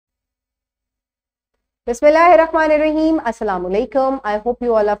Bismillahirrahmanirrahim. Assalamu alaikum. I hope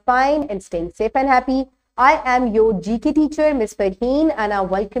you all are fine and staying safe and happy. I am your GK teacher, Miss Farheen, and I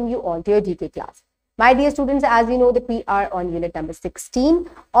welcome you all to your GK class. My dear students, as you know that we are on unit number 16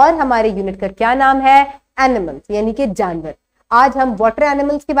 और हमारे unit का क्या नाम है? Animals, यानी कि जानवर. आज हम वाटर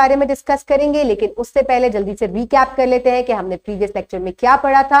एनिमल्स के बारे में डिस्कस करेंगे, लेकिन उससे पहले जल्दी से रिकैप कर लेते हैं कि हमने प्रीवियस लेक्चर में क्या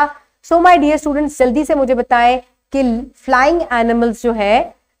पढ़ा था. सो माय डियर स्टूडेंट्स, जल्दी से मुझे बताएं कि फ्लाइंग एनिमल्स जो है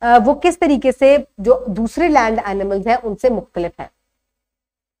वो किस तरीके से जो दूसरे लैंड एनिमल्स हैं उनसे मुख्तलिफ है.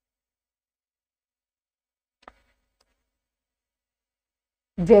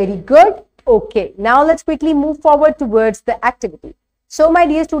 Very good. Okay, now let's quickly move forward towards the activity. So my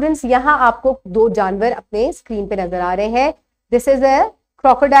dear students, यहां आपको दो जानवर अपने स्क्रीन पे नजर आ रहे हैं. दिस इज अ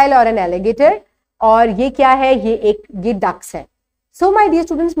क्रोकोडाइल और एन एलिगेटर, और ये क्या है? ये डक्स है. सो माय डियर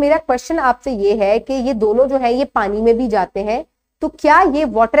स्टूडेंट्स, मेरा क्वेश्चन आपसे ये है कि ये दोनों जो है ये पानी में भी जाते हैं, तो क्या ये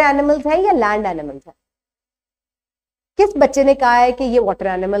वाटर एनिमल्स है या लैंड एनिमल्स है? किस बच्चे ने कहा है कि ये वाटर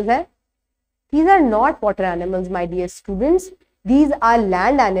एनिमल्स है? These are not water animals my dear students, these are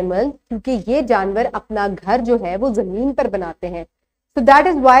land animals, क्योंकि ये जानवर अपना घर जो है वो जमीन पर बनाते हैं. So that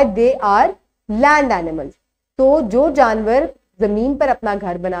is why they are land animals. तो जो जानवर जमीन पर अपना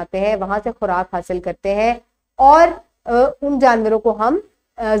घर बनाते हैं, वहां से खुराक हासिल करते हैं, और उन जानवरों को हम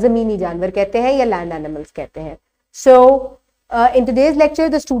जमीनी जानवर कहते हैं या लैंड एनिमल्स कहते हैं. सो in today's lecture,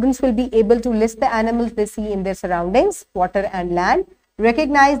 the students will be able to list the animals they see in their surroundings, water and land.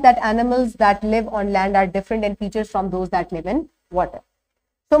 Recognize that animals that live on land are different in features from those that live in water.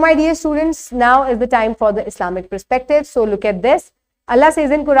 So my dear students, now is the time for the Islamic perspective. So look at this. Allah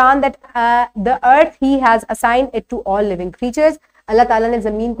says in Quran that the earth He has assigned it to all living creatures. Allah ताला ने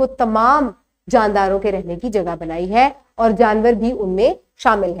जमीन को तमाम जानदारों के रहने की जगह बनाई है, और जानवर भी उनमें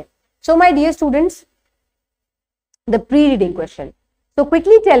शामिल है. So my dear students, the pre-reading question. So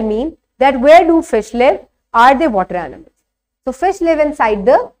quickly tell me that where do fish live? Are they water animals? So fish live inside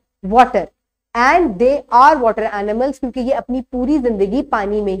the water and they are water animals क्योंकि ये अपनी पूरी जिंदगी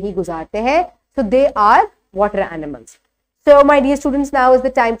पानी में ही गुजारते हैं. So they are water animals. So my dear students, now is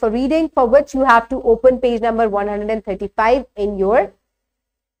the time for reading, for which you have to open page number 135 in your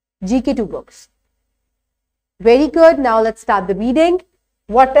GK2 books. Very good. Now let's start the reading.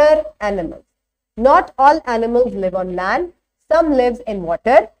 Water animals. Not all animals live on land. Some lives in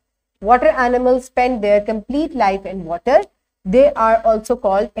water. Water animals spend their complete life in water. They are also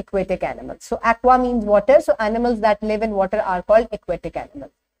called aquatic animals. So aqua means water. So animals that live in water are called aquatic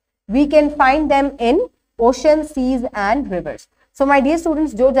animals. We can find them in oceans, seas and rivers. So my dear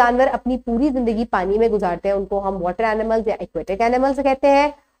students, जो जानवर अपनी पूरी जिंदगी पानी में गुजारते हैं उनको हम वाटर एनिमल्स या aquatic animals कहते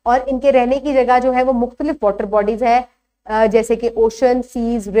हैं, और इनके रहने की जगह जो है वो मुख्तलिफ वाटर बॉडीज है, जैसे कि ocean,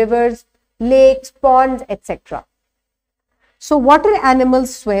 seize, reverse, lakes, ponds, etc. So water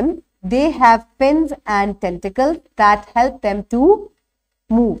animals swim. They have fins and tentacles that help them to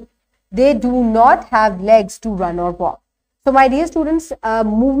move. They do not have legs to run or walk. So my dear students,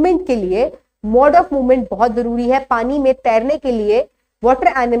 movement के लिए mode of movement बहुत जरूरी है. पानी में तैरने के लिए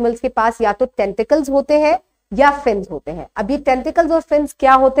water animals के पास या तो tentacles होते हैं या fins होते हैं. अब ये tentacles और fins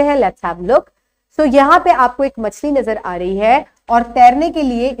क्या होते हैं? Let's have a look. So यहाँ पे आपको एक मछली नजर आ रही है, और तैरने के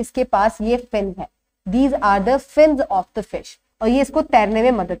लिए इसके पास ये फिन है. These are the fins of the fish, और ये इसको तैरने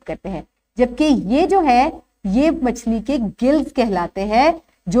में मदद करते हैं. जबकि ये जो है ये मछली के गिल्स कहलाते हैं,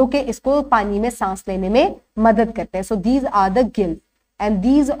 जो कि इसको पानी में सांस लेने में मदद करते हैं. So these are the gills and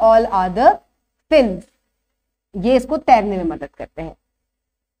these all are the fins. ये इसको तैरने में मदद करते हैं.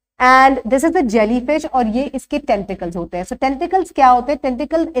 And this is the jellyfish, और ये इसके tentacles होते हैं. So tentacles क्या होते हैं?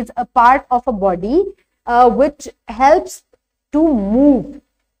 Tentacle is a part of a body which helps to move.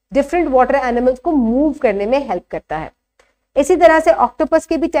 Different water animals को move करने में help करता है. इसी तरह से octopus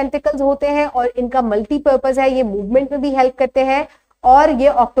के भी tentacles होते हैं, और इनका multi-purpose है, ये movement में भी help करते हैं, और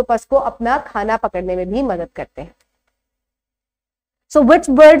ये octopus को अपना खाना पकड़ने में भी मदद करते हैं. So which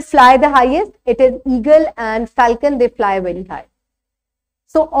bird fly the highest? It is eagle and falcon. They fly very high.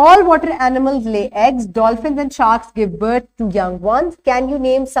 So all water animals lay eggs. Dolphins and sharks give birth to young ones. Can you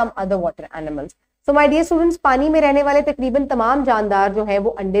name some other water animals? So my dear students, पानी में रहने वाले तकरीबन तमाम जानदार जो है वो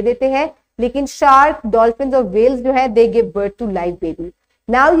अंडे देते हैं, लेकिन शार्क, डॉल्फिन्स और व्हेल्स जो है they give birth to live babies.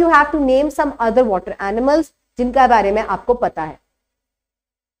 Now you have to name some other water animals जिनका बारे में आपको पता है.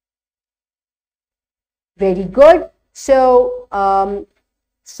 Very good. So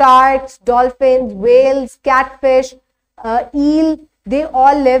sharks, dolphins, whales, catfish, eel, they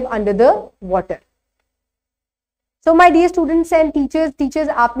all live under the water. So my dear students and teachers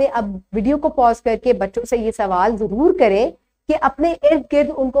आपने अब video को pause करके बच्चों से ये सवाल जरूर करें कि अपने इर्द गिर्द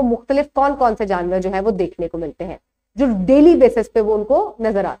उनको मुख्तलिफ कौन कौन से जानवर जो है वो देखने को मिलते हैं, जो डेली बेसिस पे वो उनको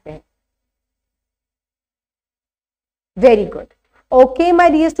नजर आते हैं. Very good. Okay, my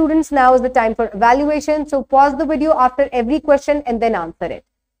dear students, now is the time for evaluation. So pause the video after every question and then answer it.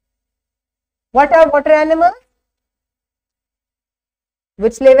 What are water animals?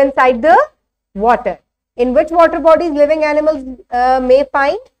 Which live inside the water. In which water bodies living animals may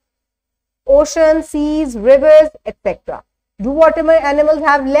find? Oceans, seas, rivers, etc. Do water animals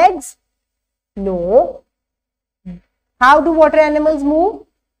have legs? No. How do water animals move?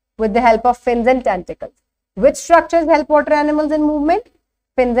 With the help of fins and tentacles. Which structures help water animals in movement?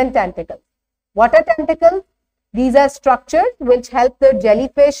 Fins and tentacles. What are tentacles? These are structures which help the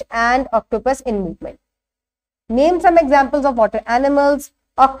jellyfish and octopus in movement. Name some examples of water animals.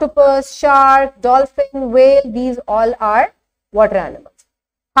 Octopus, shark, dolphin, whale, these all are water animals.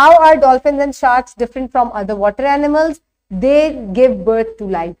 How are dolphins and sharks different from other water animals? They give birth to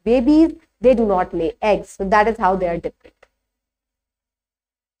live babies. They do not lay eggs. So that is how they are different.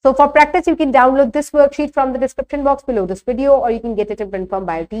 So for practice, you can download this worksheet from the description box below this video, or you can get it in print form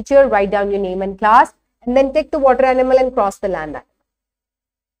by your teacher. Write down your name and class, and then tick the water animal and cross the land animal.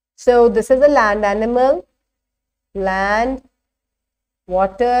 So this is a land animal. Land,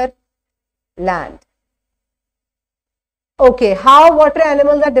 water, land. Okay, how water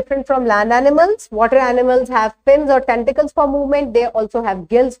animals are different from land animals? Water animals have fins or tentacles for movement. They also have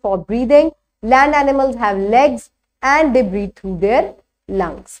gills for breathing. Land animals have legs and they breathe through their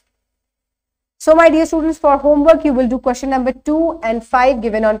lungs. So my dear students, for homework, you will do question number 2 and 5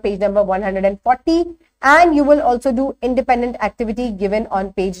 given on page number 140, and you will also do independent activity given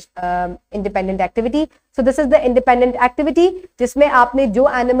on page independent activity. So this is the independent activity, जिसमें आपने जो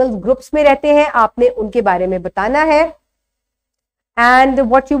animals groups में रहते हैं आपने उनके बारे में बताना है. And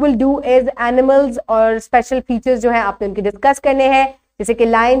what you will do is animals or special features जो है आपने उनके discuss करने हैं. जैसे कि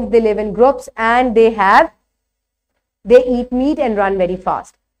lions, they live in groups and they eat meat and run very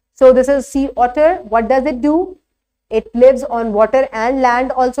fast. So this is sea otter. What does it do? It lives on water and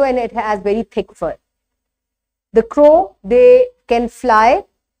land also, and it has very thick fur. The crow, they can fly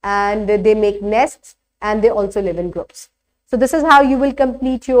and they make nests and they also live in groups. So this is how you will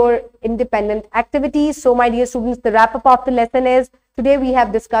complete your independent activities. So my dear students, the wrap up of the lesson is, today we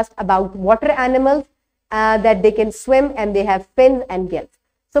have discussed about water animals that they can swim and they have fins and gills.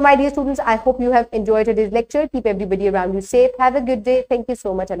 So my dear students, I hope you have enjoyed today's lecture. Keep everybody around you safe. Have a good day. Thank you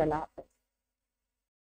so much and Allah Hafiz.